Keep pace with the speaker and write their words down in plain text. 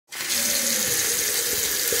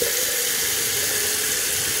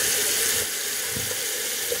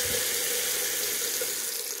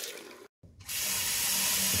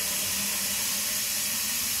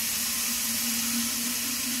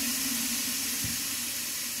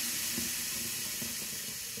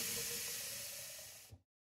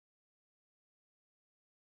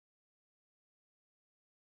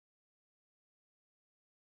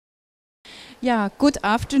Yeah, good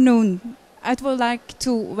afternoon. I would like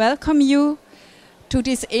to welcome you to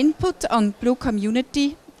this input on Blue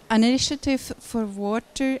Community, an initiative for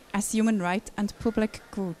water as human right and public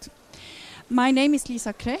good. My name is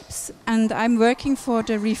Lisa Krebs and I'm working for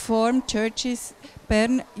the Reformed Churches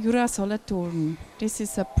Bern-Jura-Solothurn. This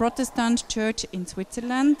is a Protestant church in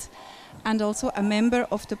Switzerland and also a member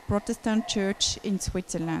of the Protestant Church in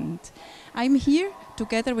Switzerland. I'm here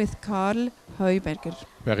together with Karl Heuberger.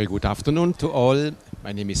 Very good afternoon to all.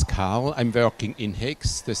 My name is Karl. I'm working in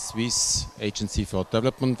HEKS, the Swiss Agency for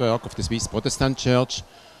Development Work of the Swiss Protestant Church.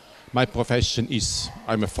 My profession is,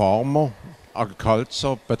 I'm a farmer,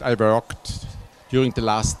 agriculture, but I worked during the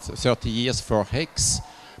last 30 years for HEKS,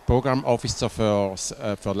 program officer for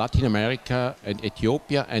Latin America and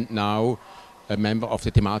Ethiopia, and now a member of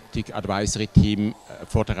the Thematic advisory team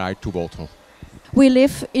for the right to water. We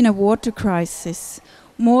live in a water crisis.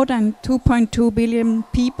 More than 2.2 billion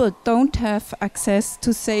people don't have access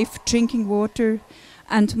to safe drinking water,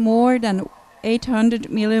 and more than 800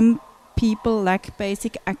 million people lack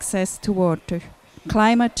basic access to water.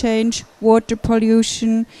 Climate change, water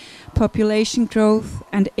pollution, population growth,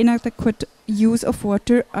 and inadequate use of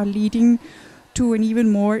water are leading to an even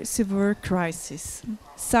more severe crisis.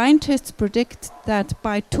 Scientists predict that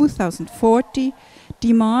by 2040,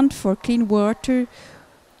 demand for clean water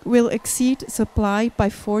will exceed supply by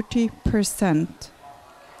 40%.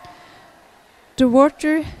 The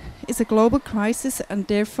water is a global crisis, and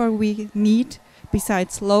therefore we need,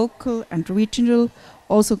 besides local and regional,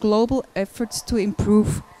 also global efforts to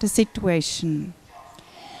improve the situation.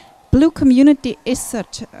 Blue Community is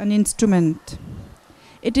such an instrument.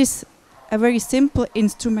 It is a very simple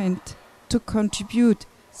instrument to contribute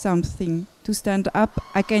something, to stand up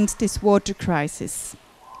against this water crisis.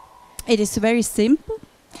 It is very simple.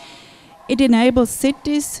 It enables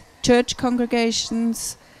cities, church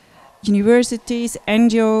congregations, universities,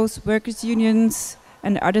 NGOs, workers' unions,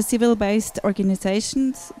 and other civil-based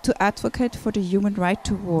organizations to advocate for the human right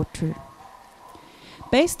to water.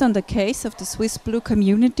 Based on the case of the Swiss Blue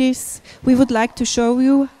Communities, we would like to show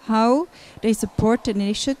you how they support the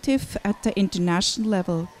initiative at the international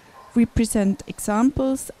level. We present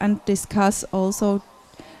examples and discuss also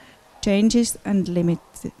challenges and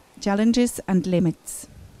limits.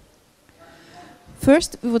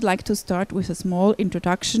 First, we would like to start with a small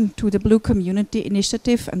introduction to the Blue Community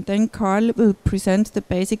Initiative, and then Karl will present the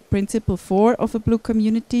basic principle 4 of a Blue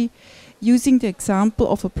Community using the example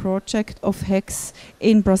of a project of HEKS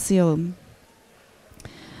in Brazil.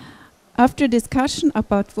 After discussion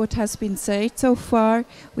about what has been said so far,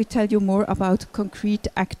 we tell you more about concrete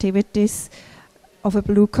activities of a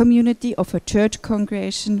Blue Community, of a church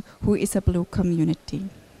congregation who is a Blue Community.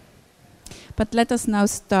 But let us now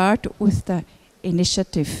start with the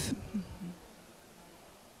initiative.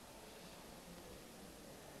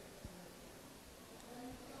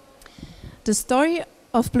 The story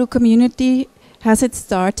of Blue Community has its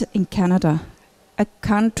start in Canada, a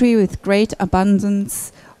country with great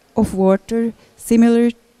abundance of water,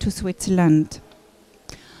 similar to Switzerland.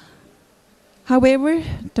 However,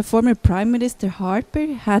 the former Prime Minister Harper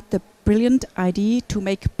had the brilliant idea to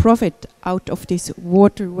make profit out of this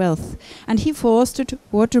water wealth, and he fostered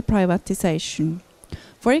water privatization.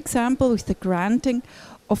 For example, with the granting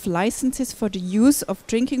of licenses for the use of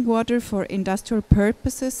drinking water for industrial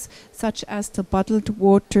purposes, such as the bottled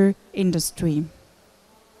water industry.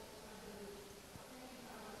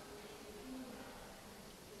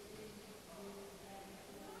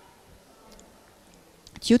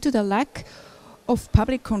 Due to the lack of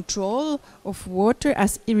public control of water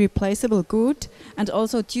as irreplaceable good, and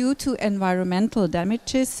also due to environmental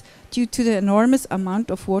damages, due to the enormous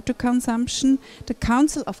amount of water consumption, the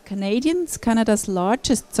Council of Canadians, Canada's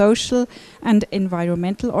largest social and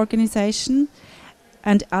environmental organization,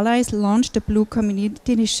 and allies launched the Blue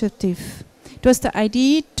Community Initiative. It was the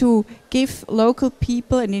idea to give local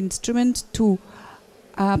people an instrument to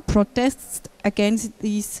protest against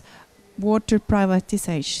these water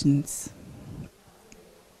privatizations.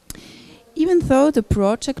 Even though the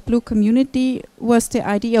project Blue Community was the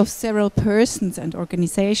idea of several persons and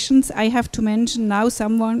organizations, I have to mention now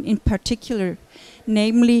someone in particular,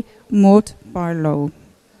 namely Maud Barlow.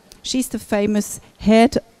 She's the famous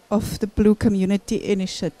head of the Blue Community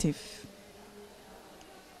Initiative.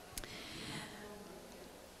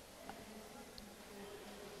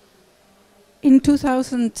 In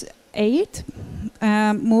 2008,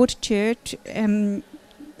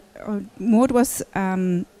 Maud was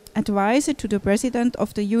advisor to the President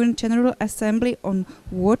of the UN General Assembly on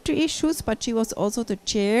water issues, but she was also the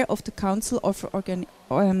chair of the Council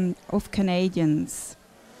of Canadians.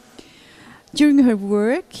 During her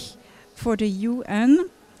work for the UN.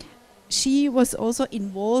 She was also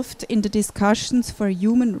involved in the discussions for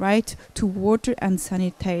human right to water and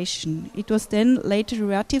sanitation. It was then later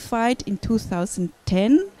ratified in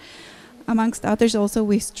 2010, amongst others also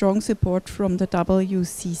with strong support from the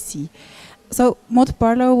WCC. So Maud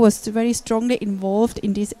Barlow was very strongly involved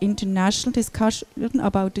in this international discussion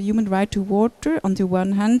about the human right to water on the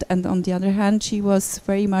one hand, and on the other hand she was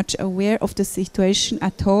very much aware of the situation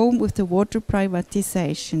at home with the water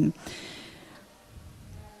privatization.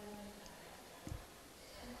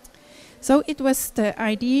 So it was the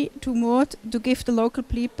idea to Maud to give the local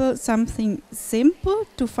people something simple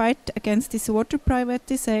to fight against this water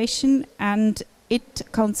privatization, and it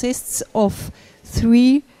consists of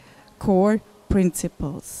 3 core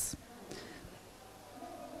principles.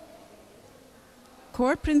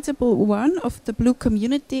 Core principle 1 of the Blue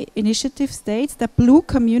Community Initiative states that blue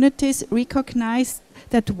communities recognize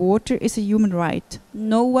that water is a human right.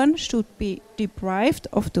 No one should be deprived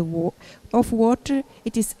of of water.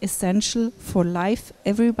 It is essential for life.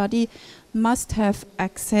 Everybody must have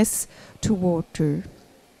access to water.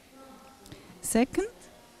 Second,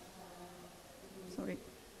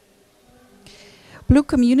 blue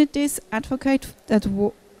communities advocate that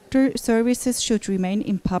water services should remain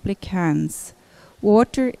in public hands.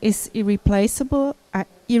 Water is irreplaceable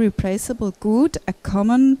good, a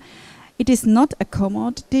common. It is not a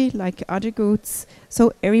commodity like other goods,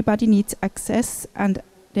 so everybody needs access, and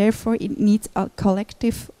therefore it needs a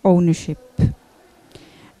collective ownership.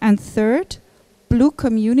 And third, blue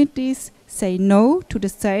communities say no to the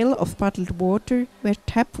sale of bottled water where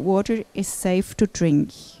tap water is safe to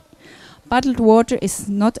drink. Bottled water is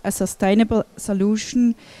not a sustainable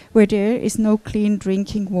solution where there is no clean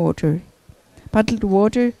drinking water. Bottled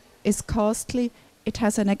water is costly. It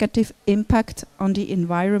has a negative impact on the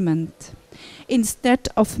environment. Instead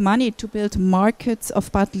of money to build markets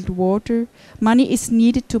of bottled water, money is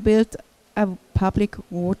needed to build a public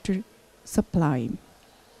water supply.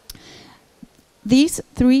 These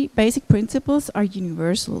 3 basic principles are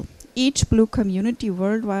universal. Each blue community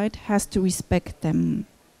worldwide has to respect them.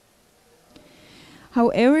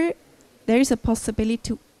 However, there is a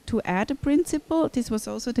possibility to add a principle. This was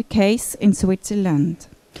also the case in Switzerland.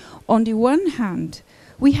 On the one hand,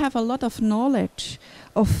 we have a lot of knowledge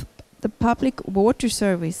of the public water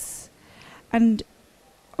service, and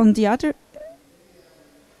on the other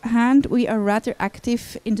hand, we are rather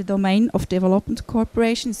active in the domain of development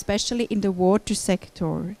cooperation, especially in the water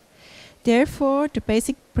sector. Therefore, the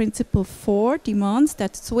basic principle 4 demands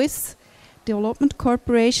that Swiss development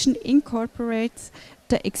cooperation incorporates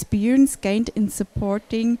the experience gained in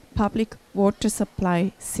supporting public water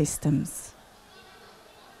supply systems.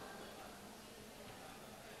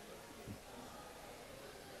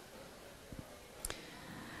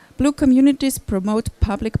 Blue communities promote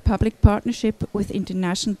public-public partnership with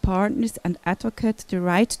international partners and advocate the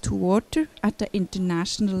right to water at the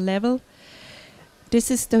international level.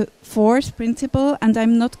 This is the 4th principle, and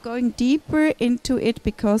I'm not going deeper into it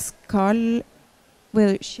because Karl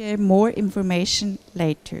will share more information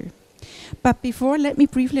later. But before, let me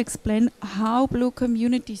briefly explain how blue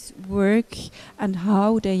communities work and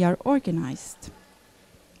how they are organized.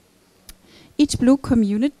 Each blue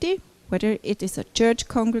community, whether it is a church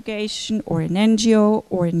congregation or an NGO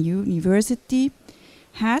or a university,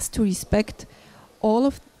 has to respect all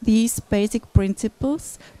of these basic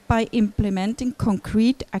principles by implementing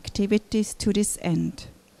concrete activities to this end.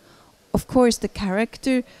 Of course, the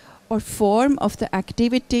character or form of the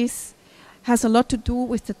activities has a lot to do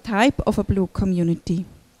with the type of a blue community.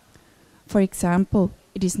 For example,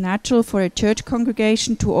 it is natural for a church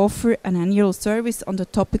congregation to offer an annual service on the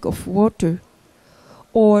topic of water,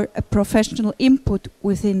 or a professional input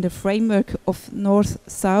within the framework of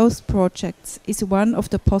North-South projects is one of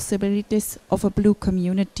the possibilities of a blue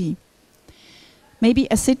community. Maybe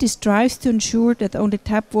a city strives to ensure that only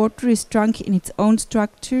tap water is drunk in its own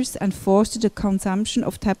structures and forces the consumption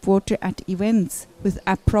of tap water at events with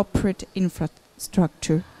appropriate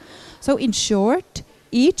infrastructure. So in short,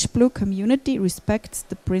 each blue community respects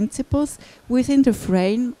the principles within the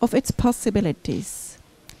frame of its possibilities.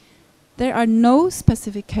 There are no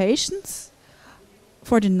specifications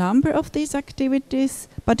for the number of these activities,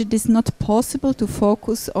 but it is not possible to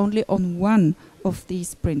focus only on one of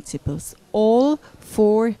these principles. All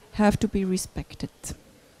 4 have to be respected.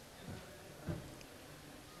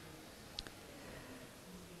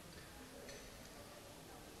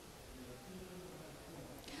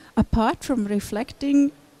 Apart from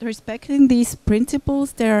respecting these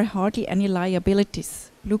principles, there are hardly any liabilities.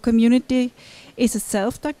 Blue community is a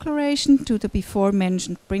self-declaration to the before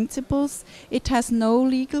mentioned principles. It has no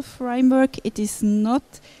legal framework. It is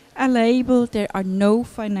not a label. There are no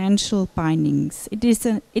financial bindings. It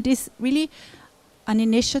is really an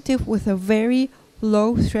initiative with a very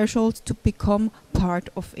low threshold to become part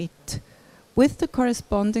of it, with the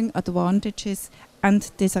corresponding advantages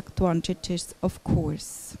and disadvantages, of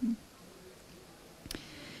course.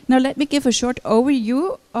 Now let me give a short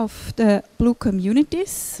overview of the blue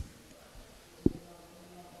communities.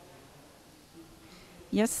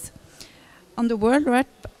 Yes, on the world map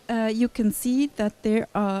you can see that there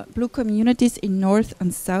are blue communities in North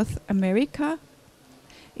and South America,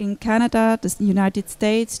 in Canada, the United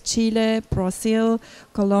States, Chile, Brazil,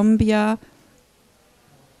 Colombia.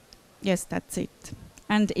 Yes, that's it.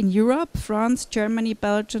 And in Europe, France, Germany,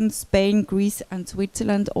 Belgium, Spain, Greece and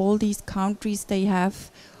Switzerland, all these countries, they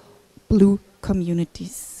have blue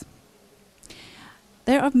communities.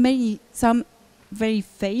 There are some very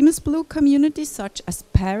famous blue communities, such as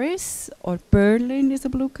Paris or Berlin is a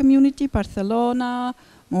blue community, Barcelona,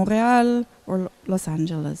 Montreal or Los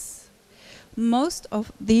Angeles. Most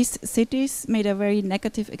of these cities made a very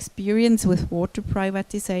negative experience with water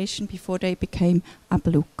privatization before they became a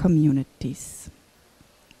blue communities.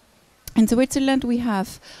 In Switzerland we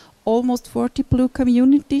have almost 40 blue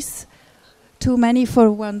communities, too many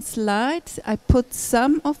for one slide. I put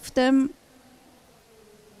some of them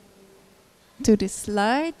to this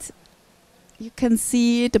slide. You can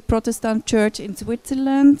see the Protestant church in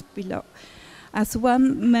Switzerland below as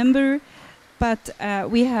one member, but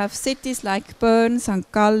we have cities like Bern, St.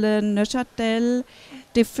 Gallen, Neuchâtel,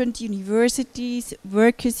 different universities,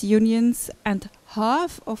 workers' unions, and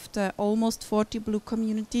half of the almost 40 blue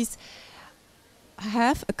communities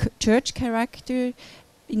have a church character.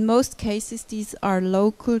 In most cases, these are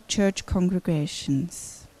local church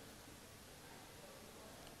congregations.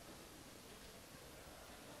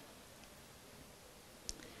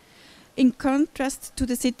 In contrast to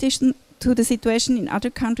the situation in other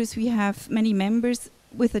countries, we have many members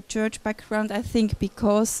with a church background, I think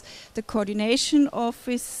because the coordination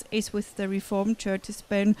office is with the Reformed churches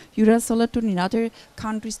Bern-Jura-Solothurn. In other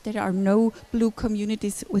countries there are no blue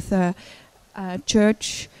communities with a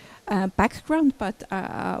church background, but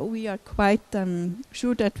we are quite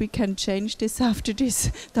sure that we can change this after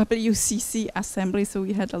this WCC assembly, so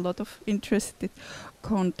we had a lot of interested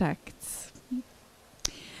contacts.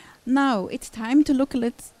 Now it's time to look a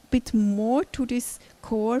little bit more to this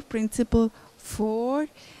core principle 4,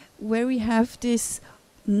 where we have this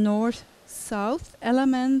north-south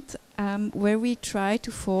element, where we try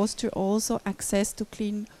to foster also access to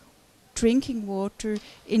clean drinking water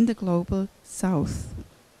in the global south.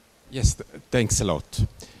 Yes, thanks a lot.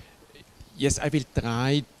 Yes, I will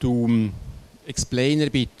try to explain a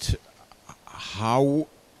bit how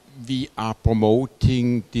we are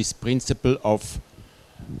promoting this principle of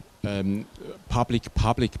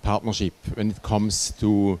public-public partnership when it comes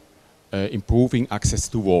to improving access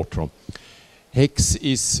to water. HEKS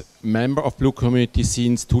is member of Blue Community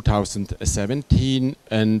since 2017,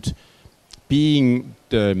 and being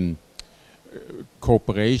the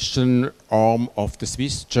cooperation arm of the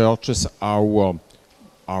Swiss churches, our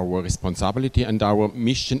responsibility and our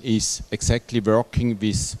mission is exactly working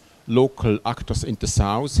with local actors in the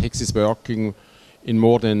south. HEKS is working in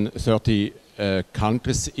more than 30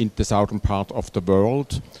 countries in the southern part of the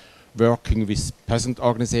world, working with peasant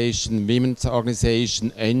organizations, women's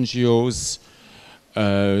organizations, NGOs,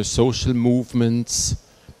 social movements,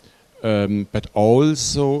 but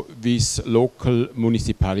also with local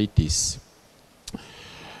municipalities.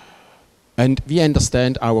 And we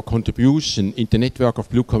understand our contribution in the network of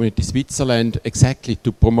Blue Community Switzerland exactly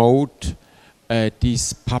to promote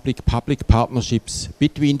these public-public partnerships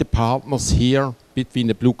between the partners here, between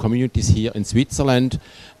the blue communities here in Switzerland,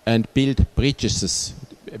 and build bridges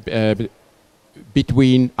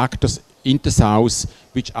between actors in the south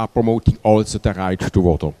which are promoting also the right to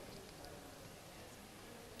water.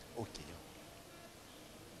 Okay.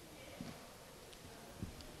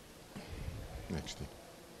 Next.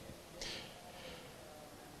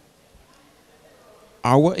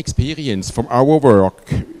 Our experience from our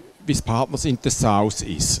work with partners in the south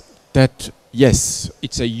is that yes,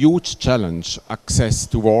 it's a huge challenge, access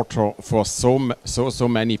to water for so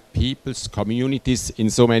many peoples, communities in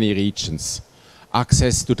so many regions.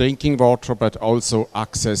 Access to drinking water, but also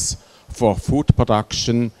access for food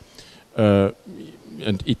production,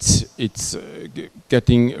 and it's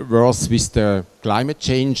getting worse with the climate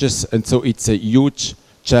changes, and so it's a huge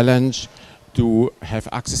challenge to have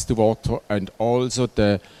access to water, and also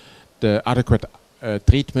the adequate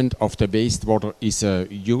treatment of the wastewater is a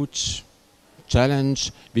huge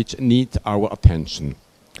challenge which needs our attention.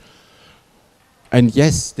 And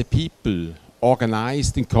yes, the people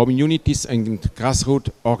organized in communities and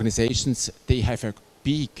grassroots organizations, they have a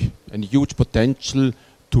big and huge potential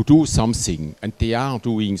to do something, and they are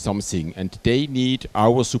doing something, and they need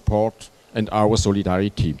our support and our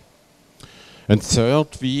solidarity. And third,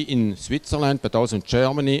 we in Switzerland, but also in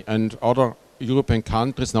Germany and other European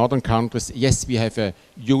countries, northern countries, yes, we have a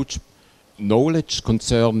huge knowledge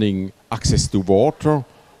concerning access to water,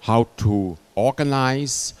 how to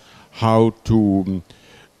organize, how to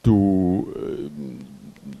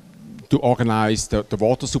organize the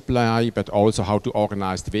water supply, but also how to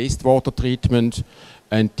organize the wastewater treatment.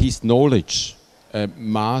 And this knowledge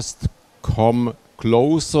must come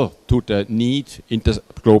closer to the need in the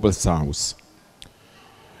global south.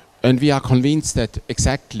 And we are convinced that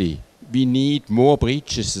exactly we need more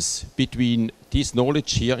bridges between this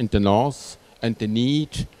knowledge here in the north and the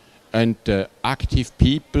need and active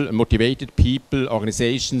people, motivated people,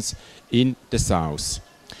 organizations in the south.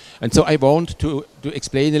 And so I want to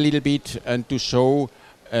explain a little bit and to show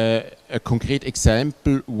a concrete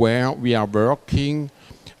example where we are working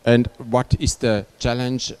and what is the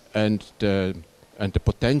challenge and the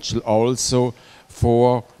potential also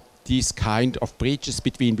for these kind of bridges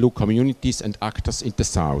between blue communities and actors in the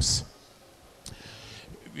south.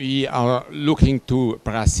 We are looking to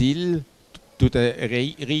Brazil, to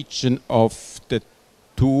the region of the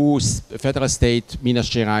two federal states, Minas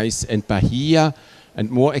Gerais and Bahia, and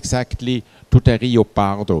more exactly to the Rio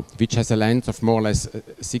Pardo, which has a length of more or less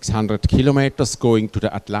 600 kilometers going to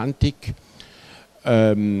the Atlantic,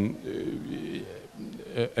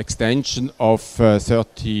 extension of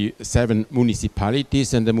 37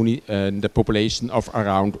 municipalities and the population of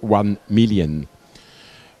around 1 million.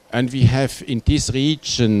 And we have in this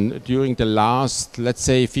region during the last, let's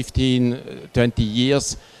say, 15, 20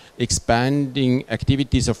 years, expanding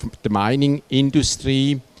activities of the mining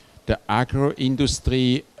industry, the agro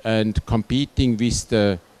industry, and competing with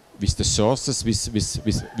the sources, with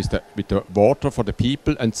the water for the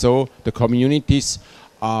people. And so the communities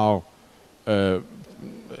are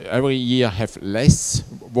every year have less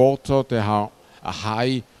water. There are a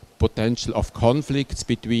high potential of conflicts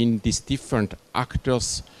between these different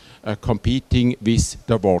actors competing with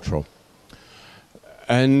the water.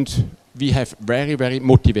 And we have very, very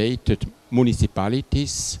motivated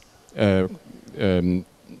municipalities,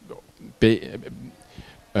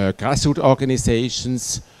 grassroots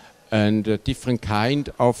organizations, and different kind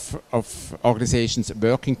of organizations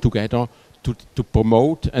working together to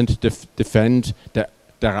promote and defend the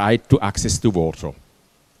right to access to water.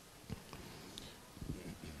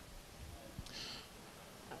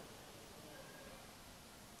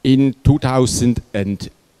 In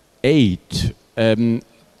 2008,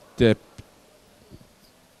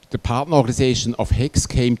 the partner organization of HEKS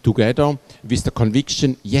came together with the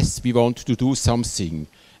conviction, yes, we want to do something.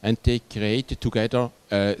 And they created together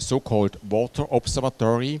a so-called water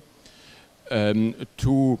observatory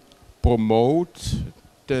to promote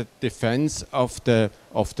the defense of the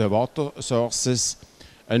water sources.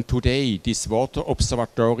 And today, this water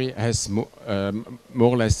observatory has more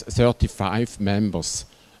or less 35 members.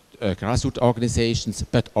 Grassroots organizations,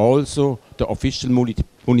 but also the official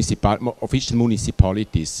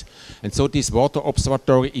municipalities. And so this water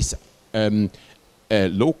observatory is a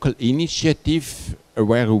local initiative,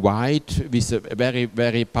 very wide, with a very,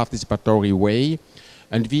 very participatory way.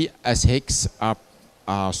 And we as HEKS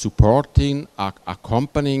are supporting, are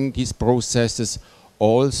accompanying these processes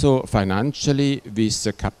also financially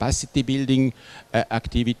with capacity building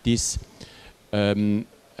activities.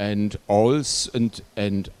 And also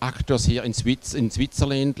and actors here in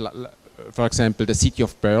Switzerland, for example, the city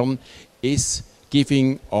of Bern is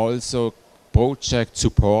giving also project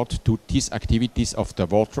support to these activities of the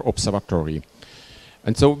water observatory.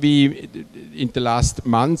 And so we, in the last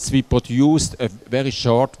months, we produced a very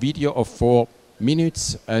short video of 4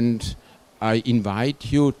 minutes, and I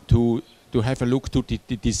invite you to have a look to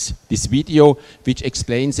this video, which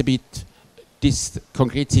explains a bit this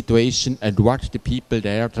concrete situation and what the people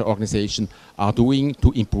there, the organization, are doing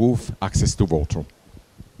to improve access to water.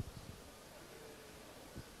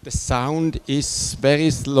 The sound is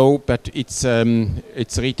very slow, but it's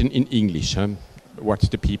written in English, what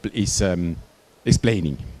the people is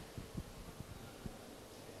explaining.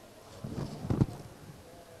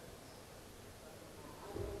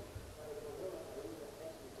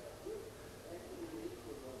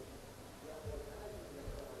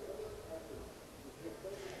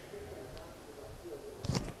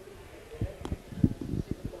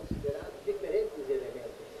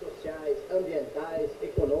 Ambientais,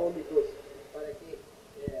 econômicos, para que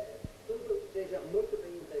tudo seja muito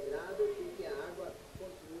bem integrado e que a água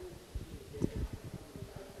continue.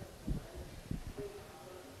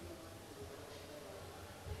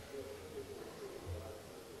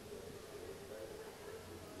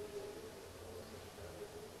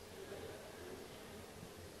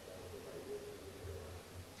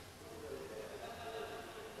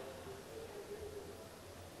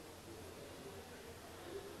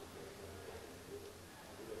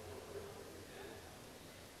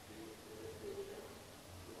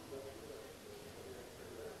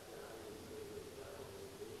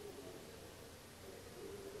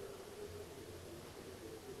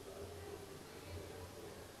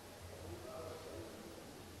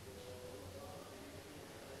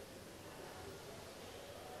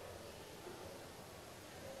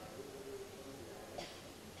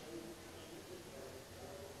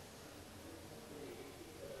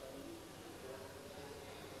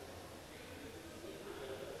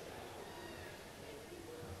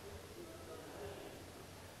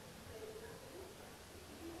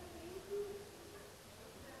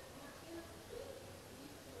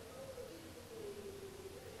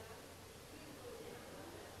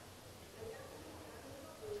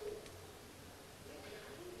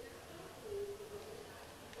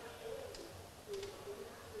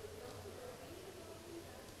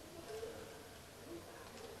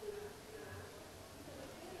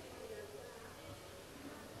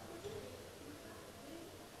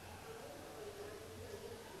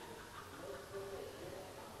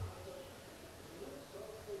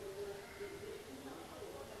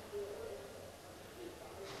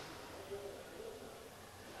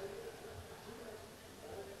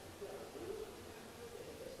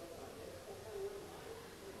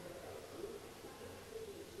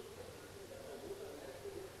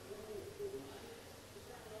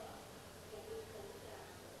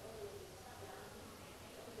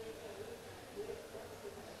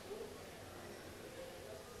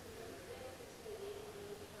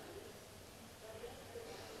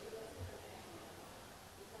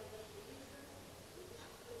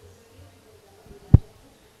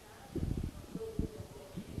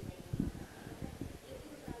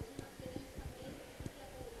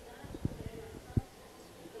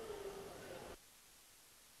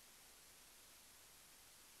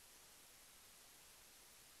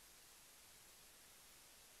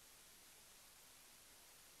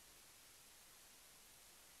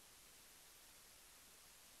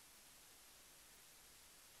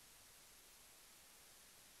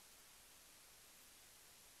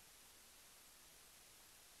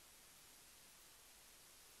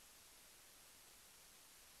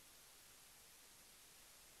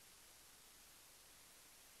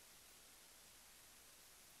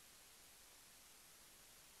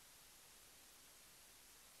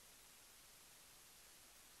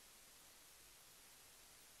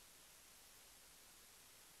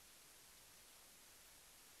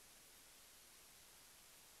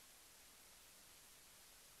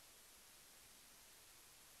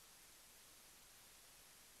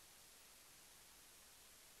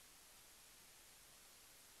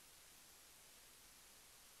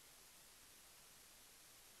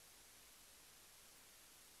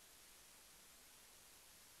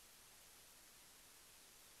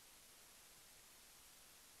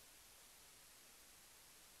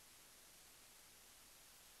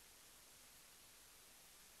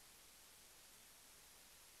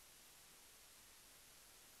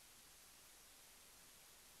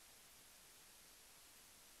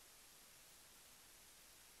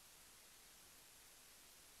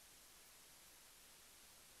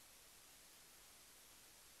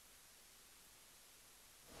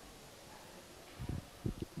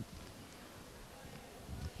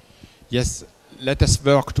 Yes, let us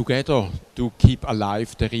work together to keep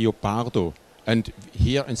alive the Rio Pardo. And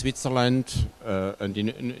here in Switzerland and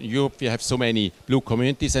in Europe, we have so many blue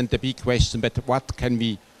communities, and the big question, but what can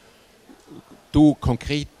we do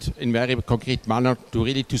concrete, in very concrete manner, to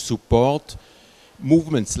really to support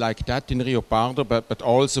movements like that in Rio Pardo, but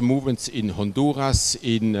also movements in Honduras,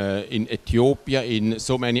 in Ethiopia, in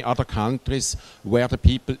so many other countries where the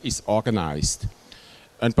people is organized.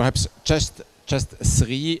 And perhaps just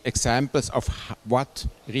 3 examples of what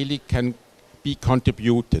really can be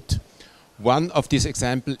contributed. One of these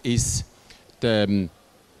examples is the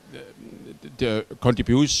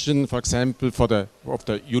contribution, for example, of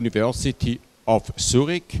the University of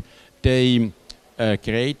Zurich. They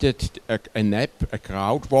created an app, a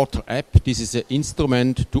groundwater app. This is an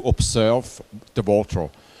instrument to observe the water.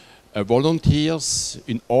 Volunteers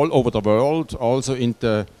in all over the world, also in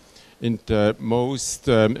the most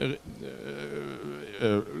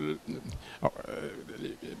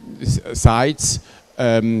sites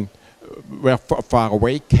where far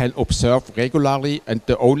away can observe regularly, and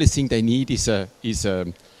the only thing they need is a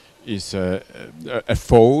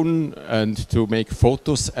phone and to make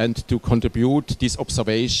photos and to contribute this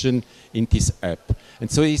observation in this app. And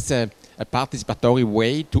so it's a participatory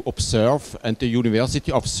way to observe, and the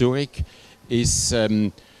University of Zurich is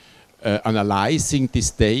analyzing this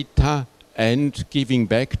data and giving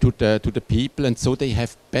back to the people, and so they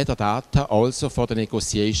have better data also for the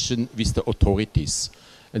negotiation with the authorities.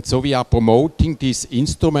 And so we are promoting this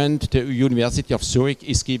instrument. The University of Zurich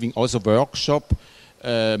is giving also workshop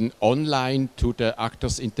online to the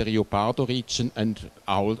actors in the Rio Pardo region and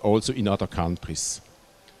also in other countries.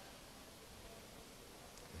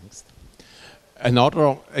 Next.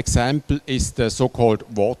 Another example is the so-called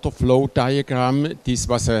water flow diagram. This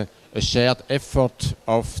was a shared effort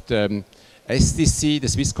of the SDC, the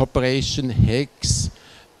Swiss Corporation, HEKS,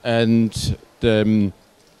 and the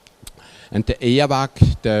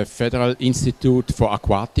EAWAG, the Federal Institute for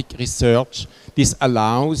Aquatic Research. This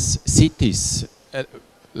allows cities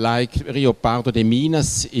like Rio Pardo de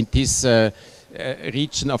Minas in this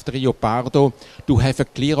region of the Rio Pardo to have a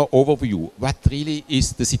clearer overview. What really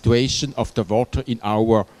is the situation of the water in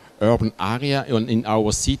our urban area and in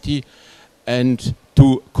our city, and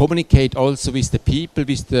to communicate also with the people,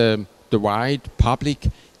 with the wide public.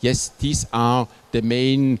 Yes, these are the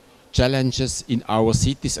main challenges in our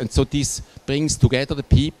cities, and so this brings together the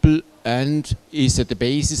people and is the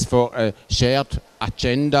basis for a shared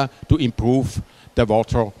agenda to improve the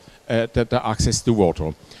water, the access to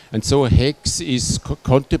water. And so HEKS is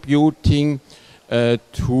contributing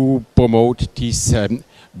to promote this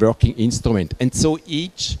working instrument. And so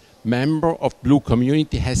each member of Blue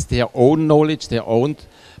Community has their own knowledge, their own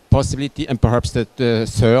possibility, and perhaps the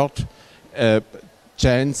third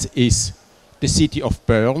chance is the city of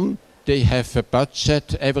Bern. They have a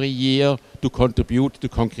budget every year to contribute to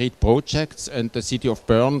concrete projects, and the city of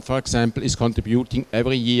Bern, for example, is contributing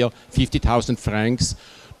every year 50,000 francs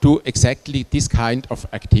to exactly this kind of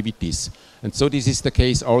activities. And so this is the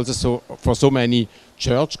case also for so many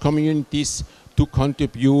church communities to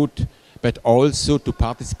contribute, but also to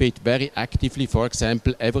participate very actively, for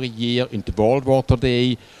example, every year in the World Water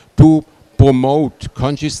Day, to promote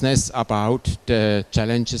consciousness about the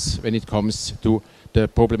challenges when it comes to the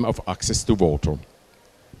problem of access to water.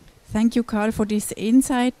 Thank you, Karl, for this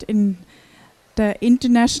insight in the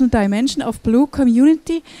international dimension of Blue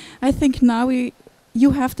Community. I think now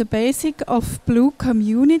you have the basic of Blue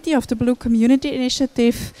Community, of the Blue Community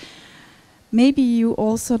Initiative. Maybe you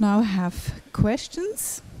also now have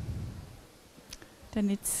questions.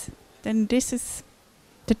 Then this is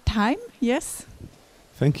the time. Yes.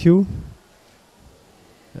 Thank you.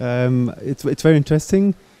 It's very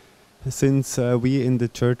interesting, since we in the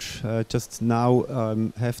church just now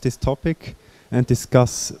have this topic and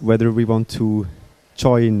discuss whether we want to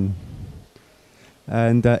join.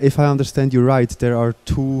 And if I understand you right, there are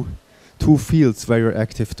two fields where you're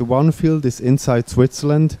active. The one field is inside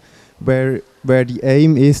Switzerland, where the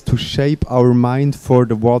aim is to shape our mind for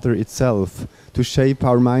the water itself, to shape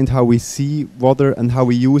our mind how we see water and how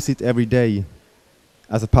we use it every day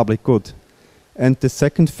as a public good. And the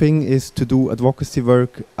second thing is to do advocacy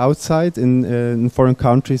work outside in foreign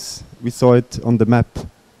countries. We saw it on the map,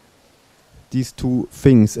 these two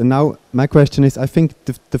things. And now my question is, I think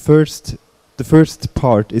the first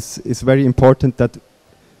part is very important, that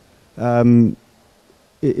in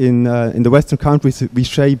the Western countries we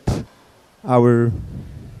shape our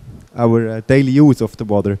daily use of the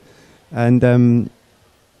water. And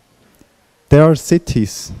there are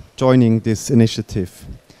cities joining this initiative.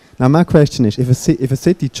 Now my question is, if a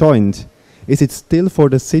city joined, is it still for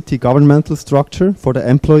the city governmental structure, for the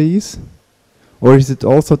employees? Or is it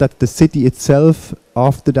also that the city itself,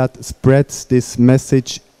 after that, spreads this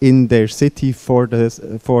message in their city for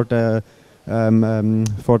the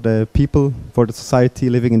people, for the society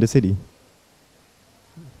living in the city?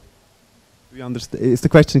 Do you understand? Is the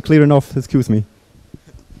question clear enough? Excuse me.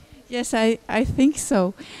 Yes, I think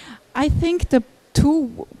so. I think the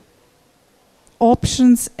two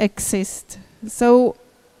options exist. So,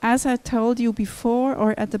 as I told you before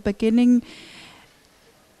or at the beginning,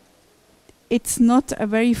 it's not a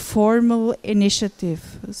very formal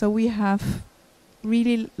initiative. So we have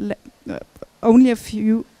really only a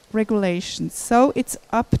few regulations. So it's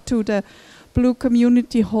up to the Blue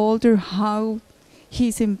community holder how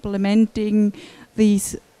he's implementing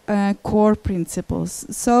these core principles.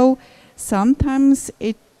 So sometimes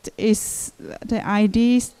it is the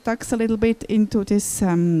idea stuck a little bit into this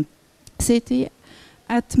city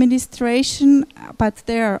administration, but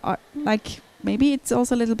there are like maybe it's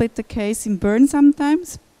also a little bit the case in Bern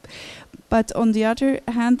sometimes. But on the other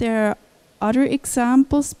hand, there are other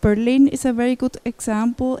examples. Berlin is a very good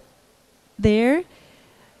example. There,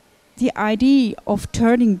 the idea of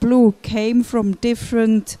turning blue came from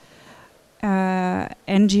different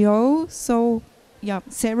NGOs. So, yeah,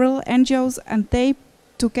 several NGOs, and they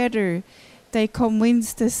together they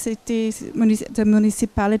convinced the city, the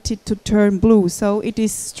municipality to turn blue. So it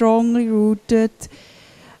is strongly rooted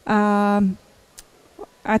at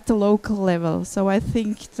the local level. So I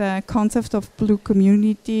think the concept of blue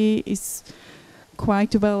community is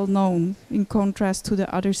quite well known in contrast to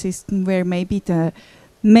the other system where maybe the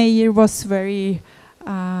mayor was very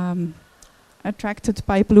attracted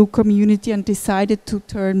by blue community and decided to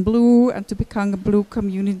turn blue and to become a blue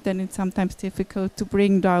community. Then it's sometimes difficult to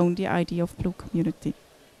bring down the idea of blue community.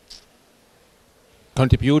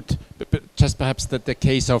 Contribute just perhaps the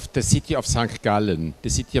case of the city of St. Gallen.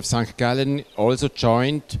 The city of St. Gallen also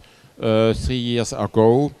joined 3 years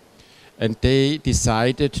ago, and they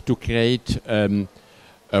decided to create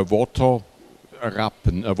a water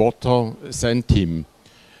rappen, a water centime.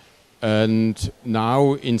 And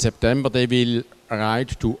now in September they will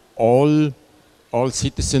write to all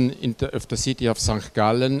citizens of the city of St.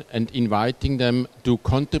 Gallen and inviting them to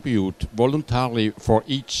contribute voluntarily for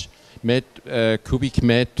each cubic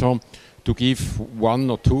meter to give 1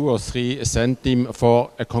 or 2 or 3 centimes for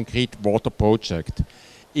a concrete water project.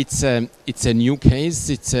 It's a new case.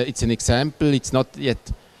 It's an example. It's not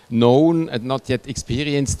yet known and not yet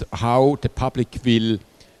experienced how the public will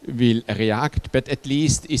react, but at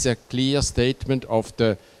least is a clear statement of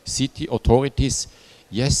the city authorities.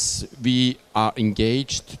 Yes, we are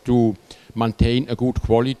engaged to maintain a good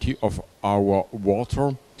quality of our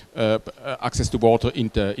water. Access to water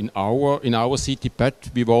in our city, but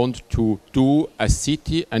we want to do a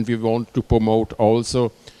city, and we want to promote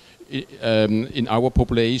also in our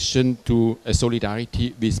population to a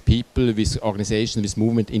solidarity with people, with organizations, with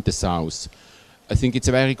movement in the south. I think it's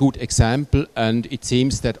a very good example, and it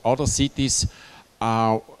seems that other cities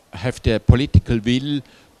have the political will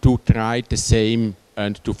to try the same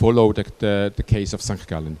and to follow the case of St.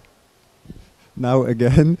 Gallen. Now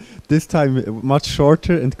again, this time much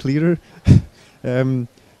shorter and clearer.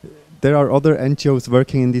 There are other NGOs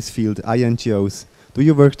working in this field, INGOs. Do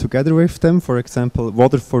you work together with them? For example,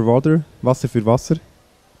 Water for Water, Wasser für Wasser?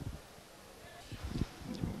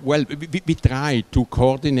 Well, we try to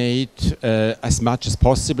coordinate as much as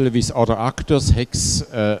possible with other actors. HEKS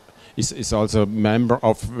is also a member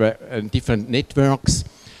of different networks.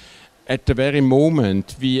 At the very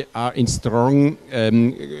moment, we are in strong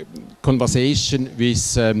conversation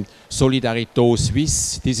with Solidarité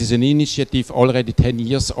Suisse. This is an initiative already 10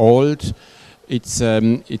 years old. It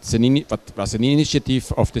was an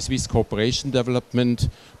initiative of the Swiss Cooperation Development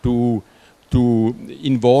to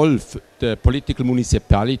involve the political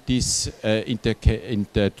municipalities to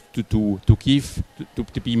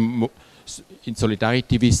be in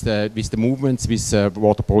solidarity with the movements, with the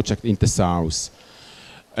water project in the south.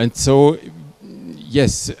 And so,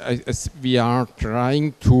 yes, as we are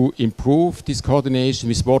trying to improve this coordination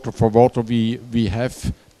with Water for Water. We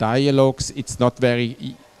have dialogues. It's not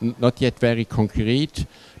yet very concrete,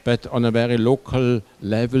 but on a very local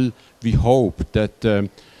level, we hope that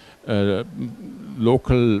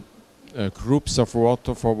local groups of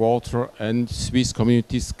Water for Water and Swiss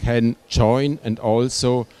communities can join and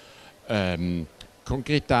also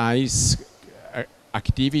concretize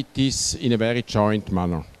activities in a very joint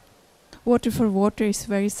manner. Water for Water is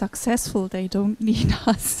very successful. They don't need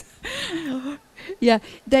us. Yeah,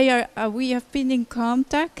 they are. We have been in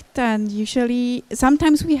contact, and usually,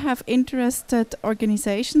 sometimes we have interested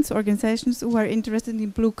organizations who are interested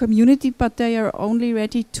in Blue Community, but they are only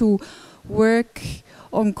ready to work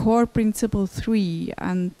on core principle 3,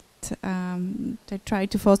 and they try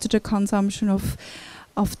to foster the consumption of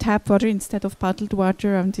tap water instead of bottled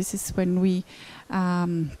water, and this is when we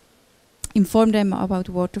inform them about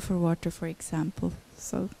water, for example.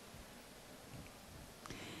 So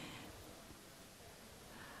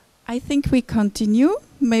I think we continue.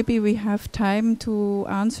 Maybe we have time to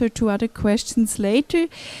answer to other questions later.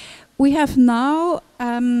 We have now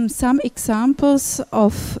some examples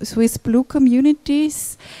of Swiss Blue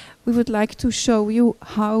communities. We would like to show you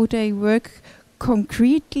how they work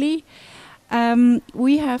concretely.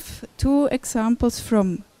 We have 2 examples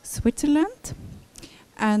from Switzerland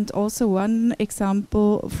and also 1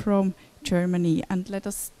 example from Germany. And let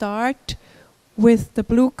us start with the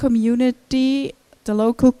Blue community, the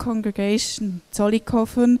local congregation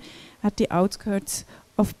Zollikofen at the outskirts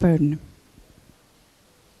of Bern.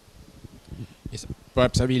 Yes,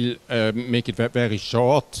 perhaps I will make it very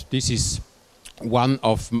short. This is one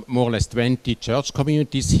of more or less 20 church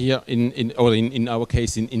communities here in our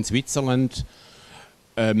case in Switzerland.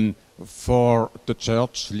 For the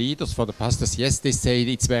church leaders, for the pastors, yes, they say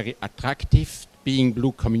it's very attractive being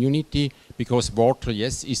Blue community because water,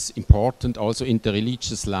 yes, is important also in the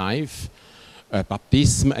religious life.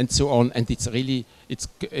 Baptism and so on, and it's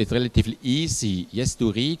relatively easy, yes,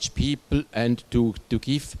 to reach people and to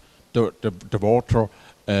give the water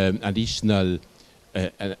an additional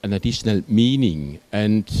meaning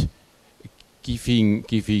and giving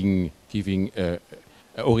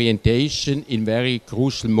orientation in very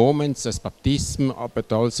crucial moments as baptism,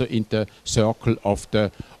 but also in the circle of the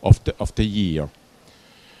year.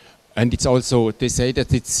 And it's also, they say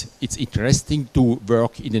that it's interesting to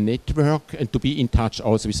work in a network and to be in touch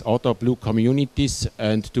also with other Blue communities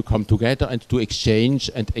and to come together and to exchange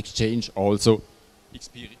also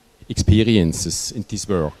experiences in this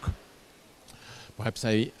work. Perhaps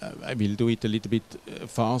I will do it a little bit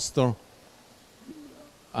faster.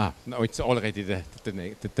 No, it's already the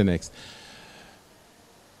next.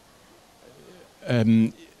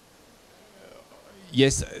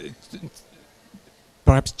 Yes.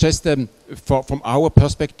 Perhaps just from our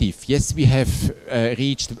perspective, yes, we have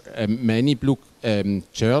reached many Blue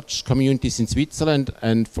church communities in Switzerland,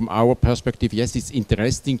 and from our perspective, yes, it's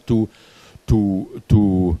interesting to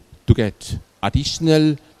get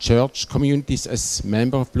additional church communities as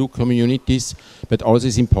members of Blue communities, but also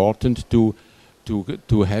it's important to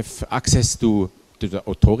have access to the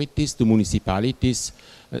authorities, to municipalities,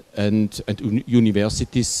 and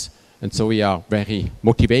universities. And so we are very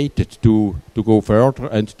motivated to go further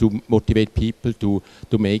and to motivate people to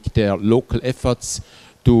make their local efforts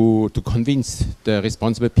to convince the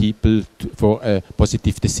responsible people for a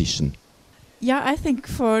positive decision. Yeah, I think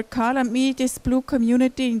for Karl and me, this Blue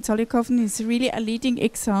community in Zollikofen is really a leading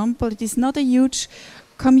example. It is not a huge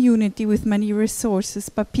community with many resources,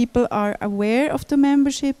 but people are aware of the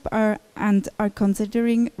membership and are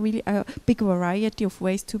considering really a big variety of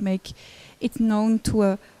ways to make it known to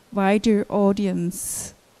a wider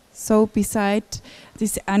audience. So beside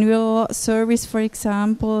this annual service, for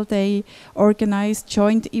example, they organize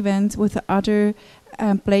joint events with other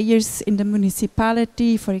players in the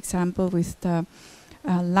municipality, for example with the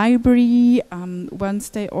library. Once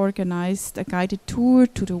they organized a guided tour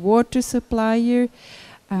to the water supplier.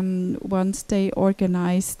 Once they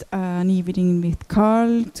organized an evening with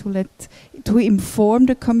Karl to inform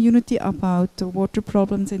the community about the water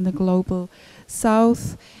problems in the global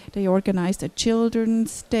south. They organized a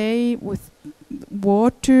children's day with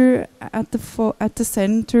water at the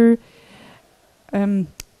center,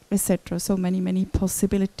 etc. So many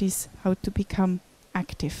possibilities how to become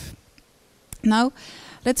active. Now,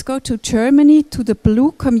 let's go to Germany, to the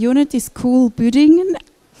Blue Community School Büdingen.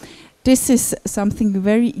 This is something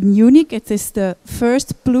very unique. It is the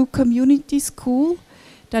first Blue Community School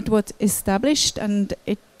that was established, and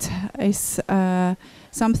it is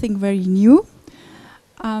something very new.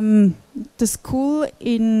 The school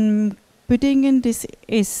in Büdingen, this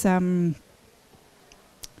is the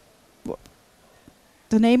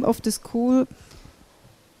name of the school.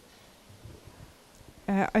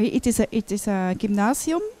 It is a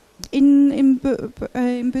gymnasium in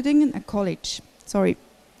Büdingen, a college. Sorry.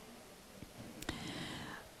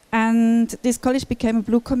 And this college became a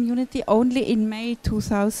Blue Community only in May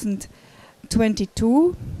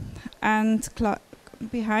 2022. And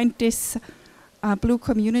behind this Blue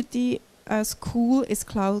Community school is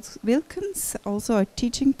Klaus Wilkens, also a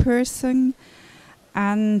teaching person.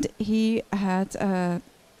 And he had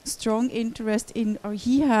strong interest in, or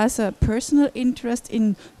he has a personal interest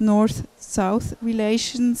in North-South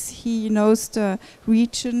relations. He knows the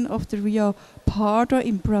region of the Rio Pardo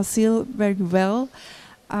in Brazil very well.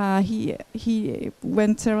 He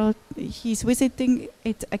went several. He's visiting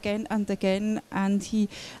it again and again, and he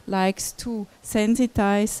likes to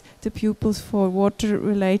sensitize the pupils for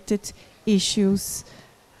water-related issues.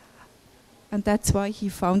 And that's why he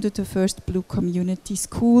founded the first Blue Community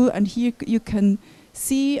School. And here you can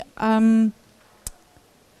see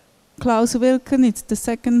Klaus Wilken, it's the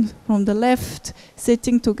second from the left,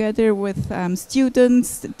 sitting together with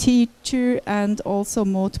students, the teacher, and also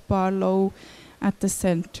Maud Barlow at the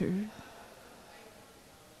center.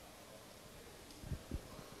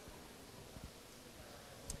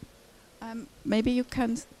 Maybe you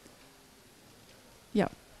can, yeah,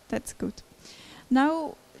 that's good.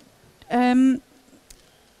 Now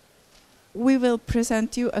we will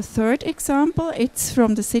present you a third example. It's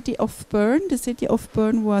from the city of Bern. The city of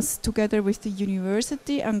Bern was, together with the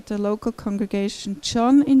university and the local congregation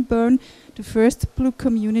John in Bern, the first Blue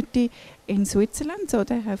community in Switzerland. So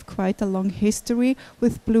they have quite a long history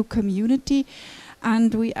with Blue community.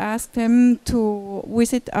 And we asked them to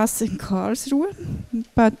visit us in Karlsruhe,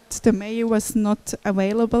 but the mayor was not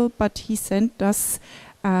available, but he sent us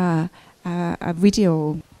a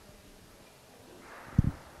video.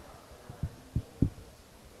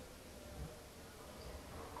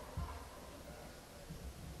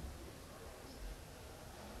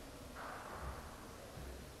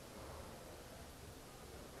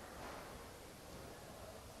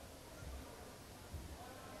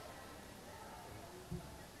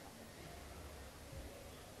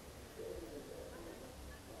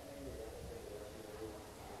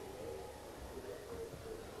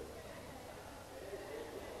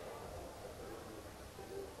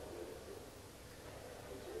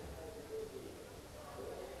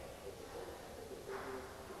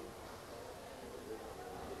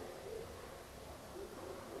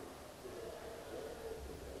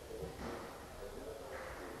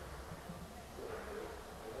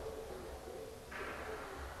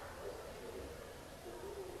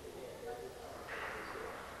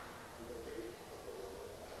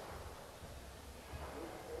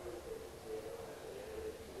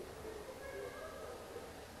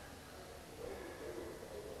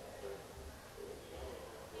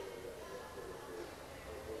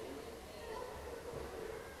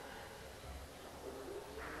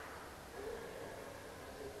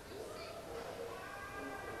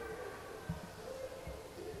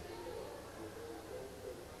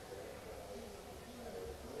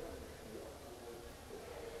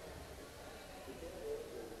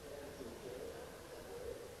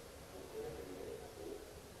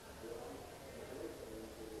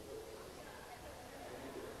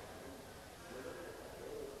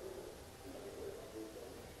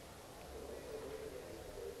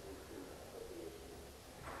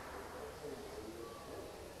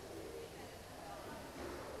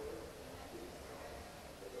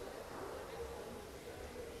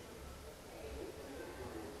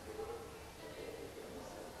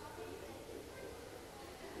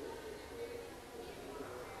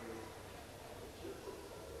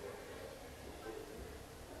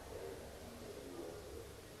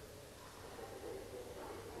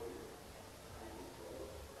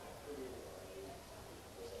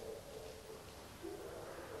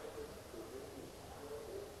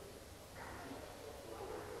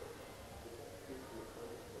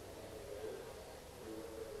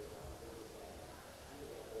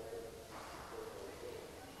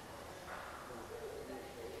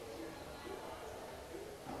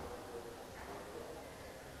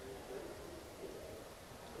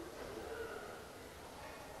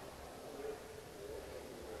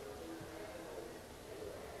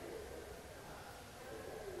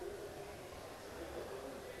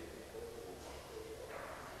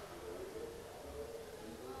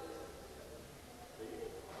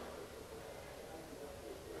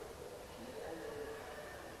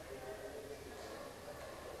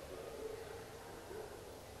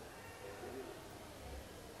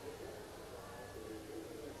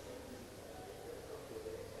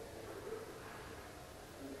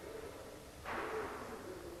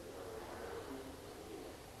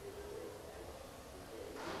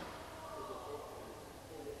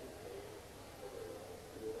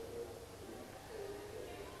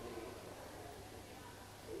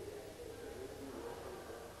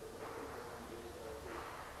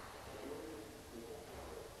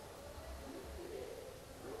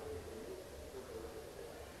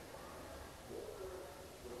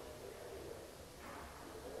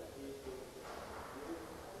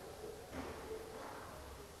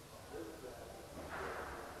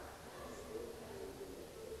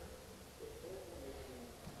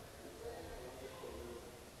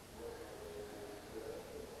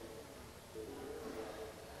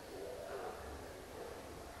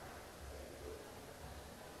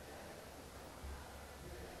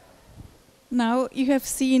 Now you have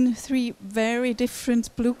seen 3 very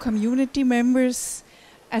different blue community members.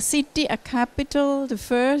 A city, a capital, the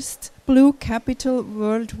first blue capital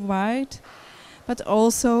worldwide, but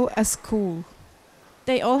also a school.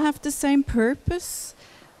 They all have the same purpose,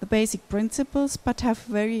 the basic principles, but have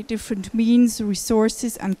very different means,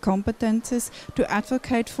 resources and competences to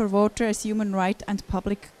advocate for water as human right and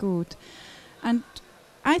public good. And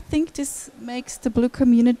I think this makes the Blue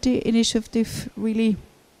Community Initiative really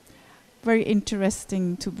very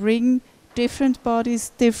interesting, to bring different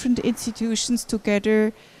bodies, different institutions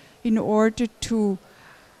together in order to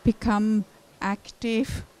become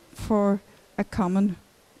active for a common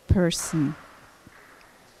person.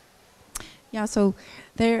 Yeah, so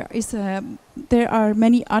there are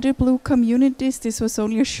many other blue communities. This was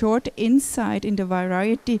only a short insight in the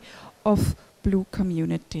variety of blue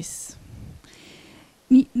communities.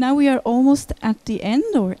 Now we are almost at the end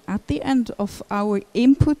of our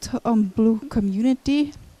input on blue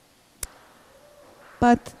community,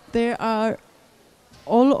 but there are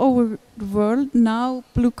all over the world now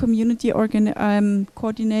blue community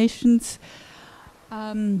coordinations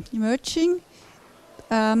emerging.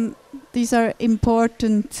 These are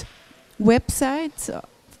important websites.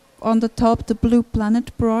 On the top, the Blue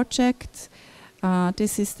Planet Project.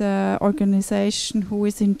 This is the organization who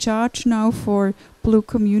is in charge now for blue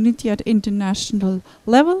community at international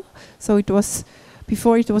level. So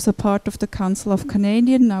before it was a part of the Council of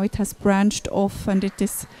Canadian, now it has branched off and it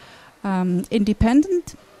is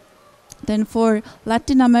independent. Then for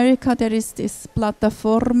Latin America there is this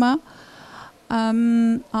Plataforma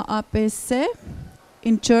AAPC.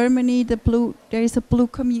 In Germany there is a blue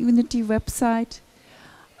community website.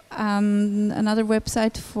 Another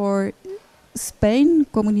website for Spain,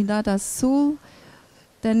 Comunidad Azul.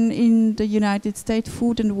 Then in the United States,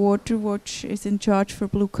 Food and Water Watch is in charge for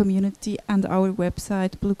blue community, and our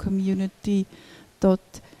website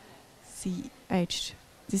bluecommunity.ch.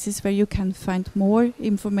 This is where you can find more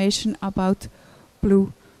information about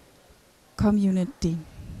blue community.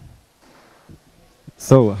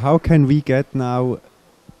 So how can we get now,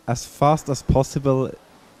 as fast as possible,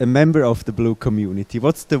 a member of the blue community?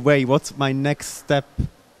 What's the way? What's my next step?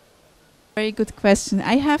 Very good question.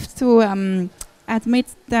 I have to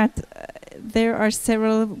admit that there are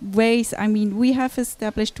several ways. I mean, we have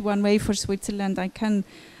established one way for Switzerland. I can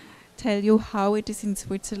tell you how it is in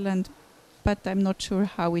Switzerland, but I'm not sure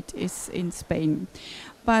how it is in Spain.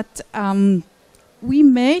 But we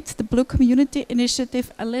made the Blue Community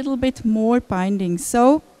Initiative a little bit more binding.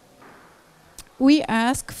 So we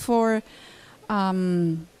ask for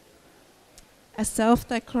a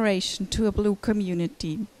self-declaration to a blue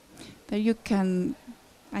community. There you can,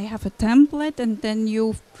 I have a template, and then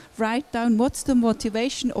you write down what's the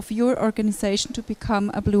motivation of your organization to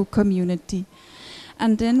become a blue community.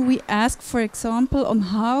 And then we ask, for example, on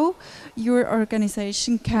how your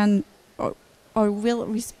organization can or will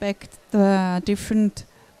respect the different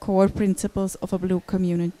core principles of a blue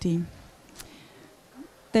community.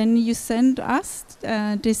 Then you send us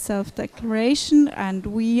this self-declaration, and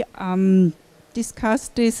we discuss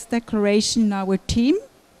this declaration in our team.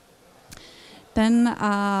 Then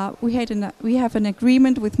we have an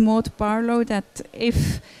agreement with Maud Barlow that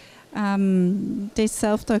if this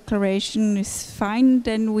self-declaration is fine,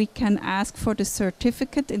 then we can ask for the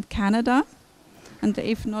certificate in Canada. And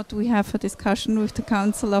if not, we have a discussion with the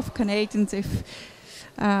Council of Canadians if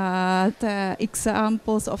the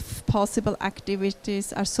examples of possible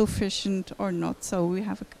activities are sufficient or not. So we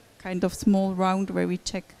have a kind of small round where we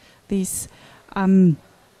check these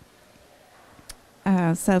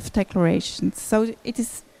self-declarations. So it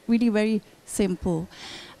is really very simple.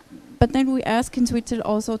 But then we ask in Switzerland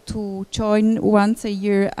also to join once a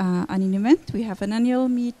year an event. We have an annual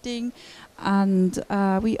meeting, and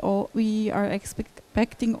we are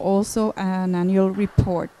expecting also an annual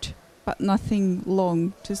report, but nothing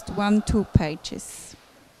long, just 1-2 pages.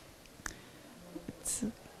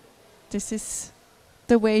 This is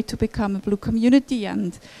the way to become a blue community,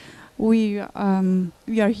 and we are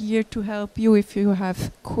here to help you if you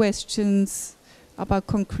have questions about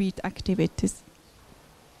concrete activities.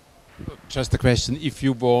 Just a question: if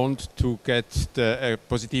you want to get the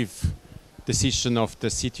positive decision of the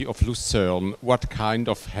city of Lucerne, what kind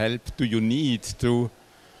of help do you need to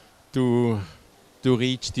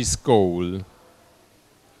reach this goal?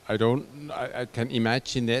 I can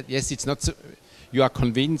imagine that. Yes, it's not so. You are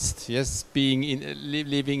convinced. Yes,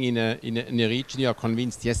 living in a region, you are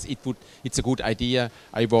convinced. Yes, it's a good idea.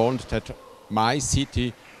 I want that my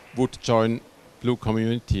city would join blue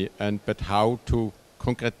community, but how to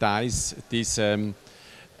concretize this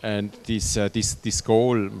this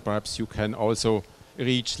goal? Perhaps you can also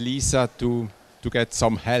reach Lisa to get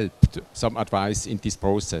some help, some advice in this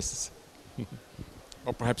process.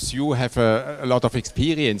 Or perhaps you have a lot of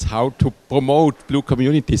experience how to promote blue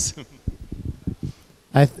communities.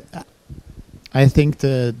 I think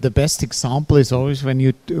the best example is always when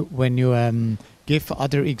you give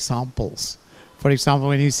other examples. For example,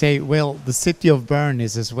 when you say, well, the city of Bern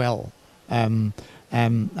is as well, and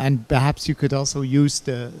perhaps you could also use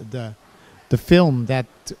the film that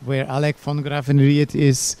where Alec von Gravenried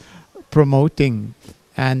is promoting,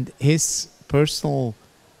 and his personal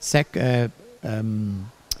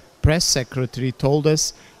press secretary told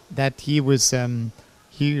us that he was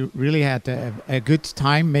he really had a good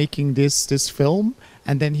time making this film,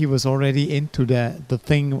 and then he was already into the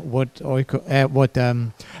thing what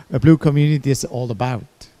a blue community is all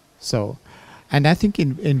about. So, and I think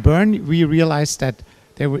in Bern we realized that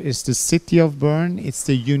there is the city of Bern, it's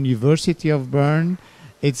the University of Bern,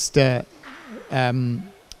 it's the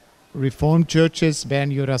Reformed churches,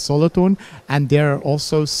 Bern-Jura-Solothurn, and there are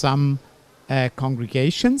also some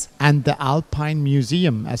congregations and the Alpine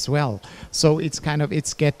Museum as well. So it's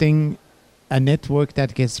getting a network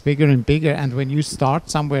that gets bigger and bigger. And when you start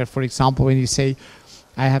somewhere, for example, when you say,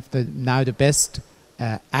 I have now the best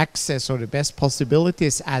access or the best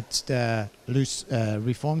possibilities at the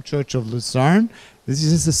Reformed Church of Lucerne, this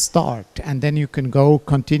is a start. And then you can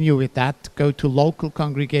continue with that, go to local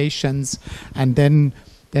congregations, and then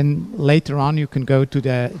later on you can go to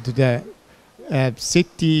the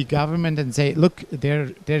city government and say, look,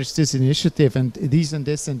 there's this initiative, and these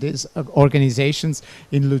organizations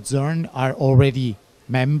in Lucerne are already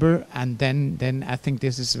member, and then I think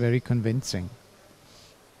this is very convincing.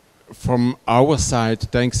 From our side,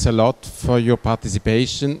 thanks a lot for your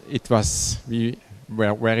participation. We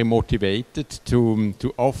were very motivated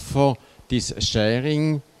to offer this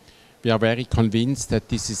sharing. We are very convinced that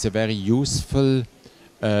this is a very useful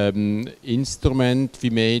instrument. We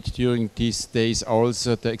made during these days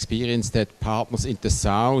also the experience that partners in the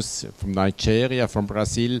south, from Nigeria, from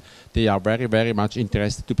Brazil, they are very, very much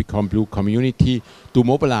interested to become blue community, to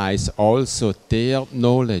mobilize also their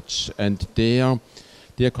knowledge and their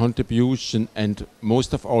contribution, and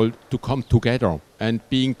most of all to come together. And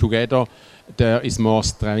being together, there is more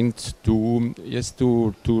strength to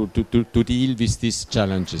deal with these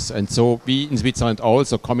challenges. And so we in Switzerland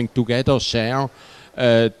also coming together, share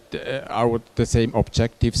the same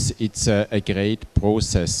objectives. It's a great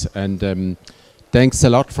process, and thanks a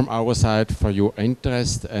lot from our side for your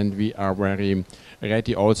interest, and we are very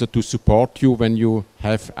ready also to support you when you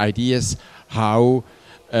have ideas how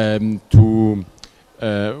to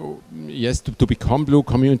become blue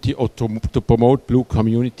community, or to promote blue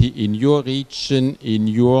community in your region, in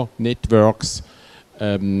your networks.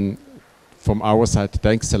 From our side,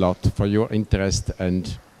 thanks a lot for your interest,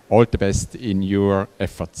 and all the best in your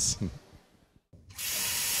efforts.